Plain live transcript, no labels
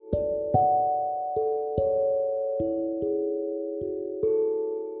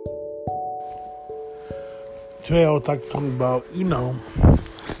Today I was talking about,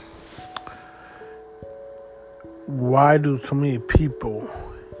 why do so many people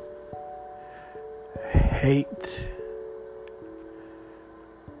hate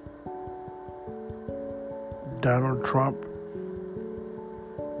Donald Trump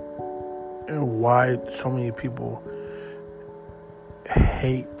and why so many people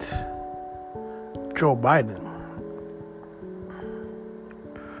hate Joe Biden.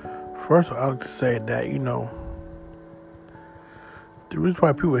 First, I like to say that, the reason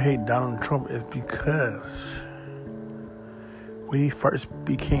why people hate Donald Trump is because when he first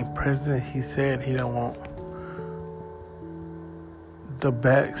became president, he said he didn't want the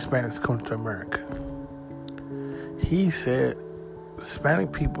bad Hispanics to come to America. He said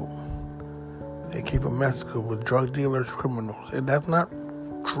Hispanic people, they came from Mexico with drug dealers, criminals, and that's not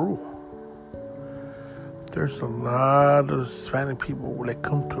true. There's a lot of Hispanic people that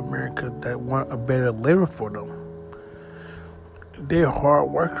come to America that want a better living for them. They're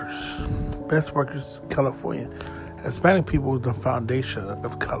hard workers, best workers in California. Hispanic people is the foundation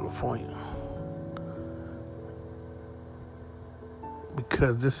of California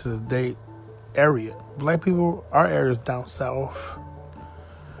because this is their area. Black people, our area is down south,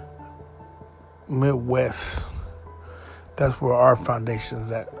 Midwest. That's where our foundation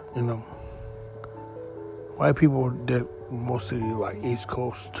is at, White people, they're mostly like East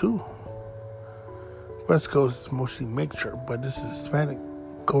Coast too. West Coast is mostly mixture, but this is Hispanic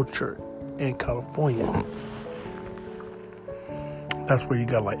culture in California. That's where you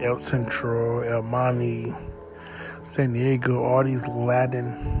got like El Centro, El Monte, San Diego, all these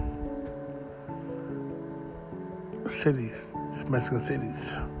Latin cities, these Mexican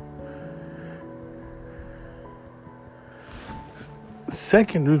cities.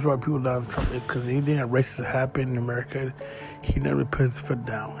 Second reason why people Donald Trump is because anything that racist happened in America, he never puts his foot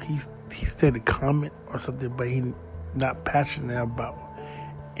down. He said a comment or something, but he's not passionate about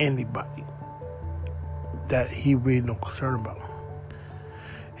anybody that he really no concern about.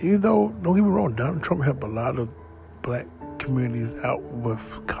 Even though, don't get me wrong, Donald Trump helped a lot of black communities out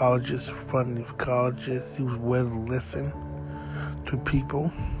with colleges, funding for colleges. He was willing to listen to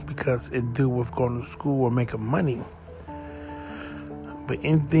people because it deal with going to school or making money. But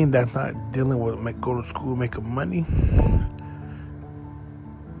anything that's not dealing with going to school, making money,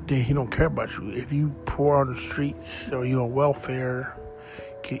 then he don't care about you. If you poor on the streets or you on welfare,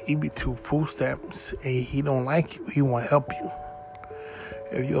 can eat me through food stamps, and he don't like you, he won't help you.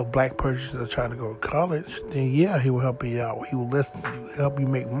 If you're a black person that's trying to go to college, then yeah, he will help you out. He will listen to you, help you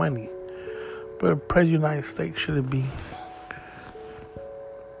make money. But the President of the United States shouldn't be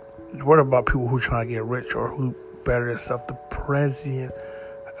worried about people who are trying to get rich or who better themselves. The President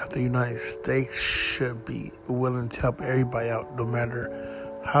of the United States should be willing to help everybody out, no matter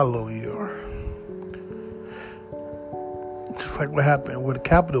how low you are. Just like what happened with the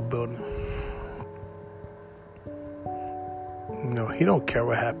Capitol building. He don't care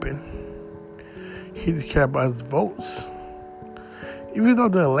what happened. He just cares about his votes. Even though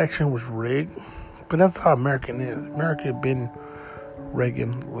the election was rigged, but that's how America is. America has been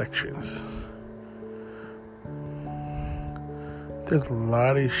rigging elections. There's a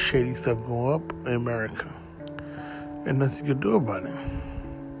lot of shady stuff going up in America, and nothing you can do about it.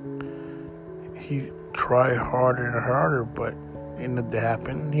 He tried harder and harder, but it nothing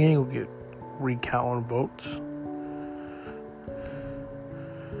happened. He ain't gonna get recounting votes.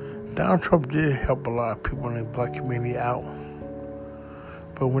 Donald Trump did help a lot of people in the black community out,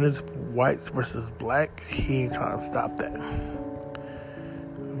 but when it's whites versus black, he ain't trying to stop that.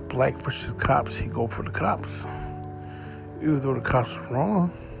 Black versus cops, he go for the cops. Even though the cops are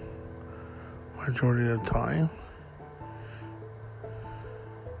wrong, majority of the time.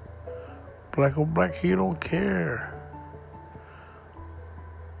 Black on black, he don't care.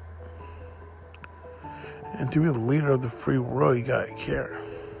 And to be the leader of the free world, you gotta care.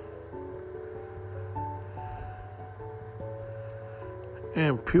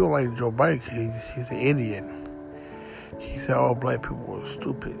 And people like Joe Biden, he's an idiot. He said all black people are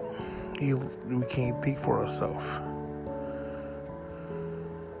stupid. We can't think for ourselves.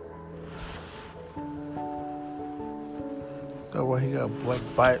 That's why he got a black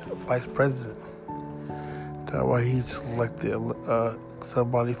vice president. That's why he selected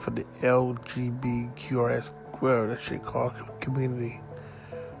somebody for the LGBTQRS square, that shit called community,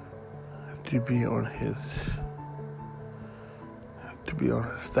 to be on his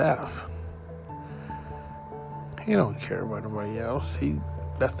staff. He don't care about nobody else.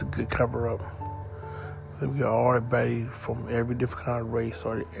 That's a good cover up. So we got everybody from every different kind of race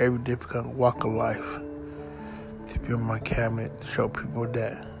or every different kind of walk of life to be on my cabinet to show people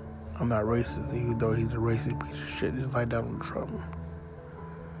that I'm not racist, even though he's a racist piece of shit, just like Donald Trump.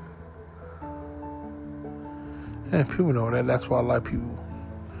 And people know that. That's why a lot of people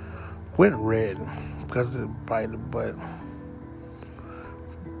went red because of Biden, but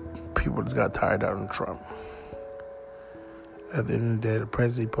people just got tired of Donald Trump. At the end of the day, the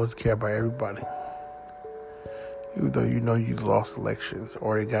president is supposed to care about everybody. Even though you know you lost elections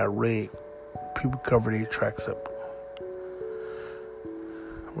or it got rigged, people cover their tracks up.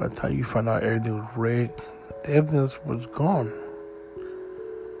 By the time you find out everything was rigged, the evidence was gone.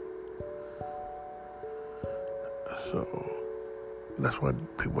 So that's why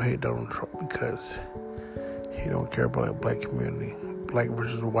people hate Donald Trump, because he don't care about the black community. Black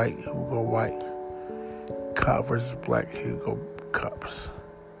versus white, he will go white. Cop versus black, he will go cops.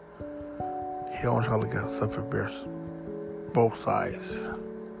 He don't try to look at stuff and bear both sides.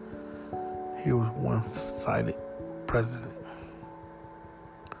 He was one-sided president.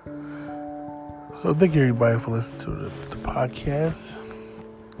 So thank you everybody for listening to the podcast.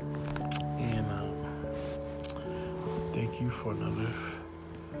 And thank you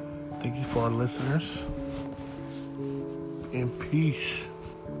for our listeners. And peace.